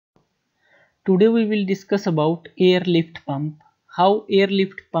Today we will discuss about airlift pump, how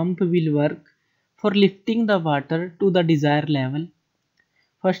airlift pump will work for lifting the water to the desired level.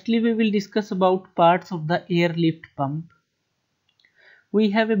 Firstly, we will discuss about parts of the airlift pump. We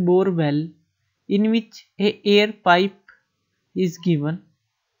have a bore well in which a air pipe is given.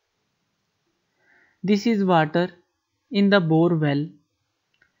 This is water in the bore well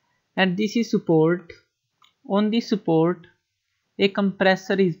and this is support. On the support, a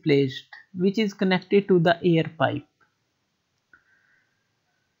compressor is placed which is connected to the air pipe.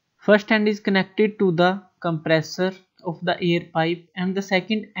 First end is connected to the compressor of the air pipe and the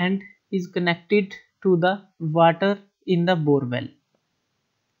second end is connected to the water in the bore well.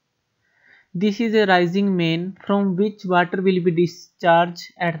 This is a rising main from which water will be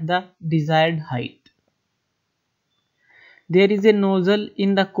discharged at the desired height. There is a nozzle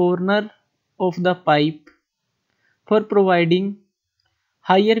in the corner of the pipe for providing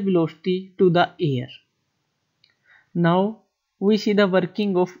higher velocity to the air. Now we see the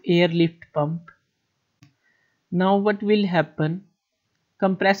working of airlift pump. Now what will happen?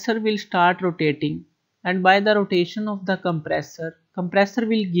 Compressor will start rotating and by the rotation of the compressor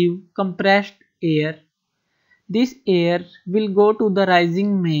will give compressed air. This air will go to the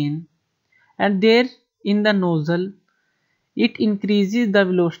rising main and there in the nozzle it increases the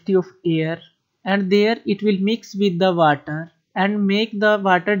velocity of air and there it will mix with the water and make the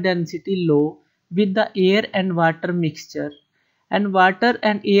water density low with the air and water mixture, and water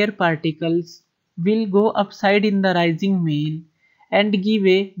and air particles will go upside in the rising main and give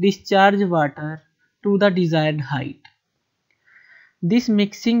a discharge water to the desired height. This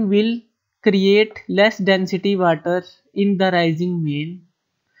mixing will create less density water in the rising main,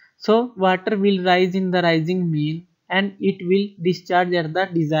 so water will rise in the rising main and it will discharge at the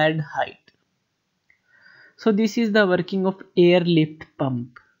desired height. So this is the working of airlift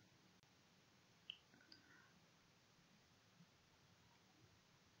pump.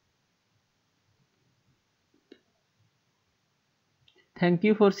 Thank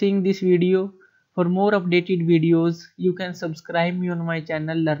you for seeing this video. For more updated videos, you can subscribe me on my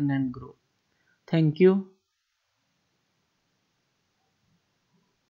channel Learn and Grow. Thank you.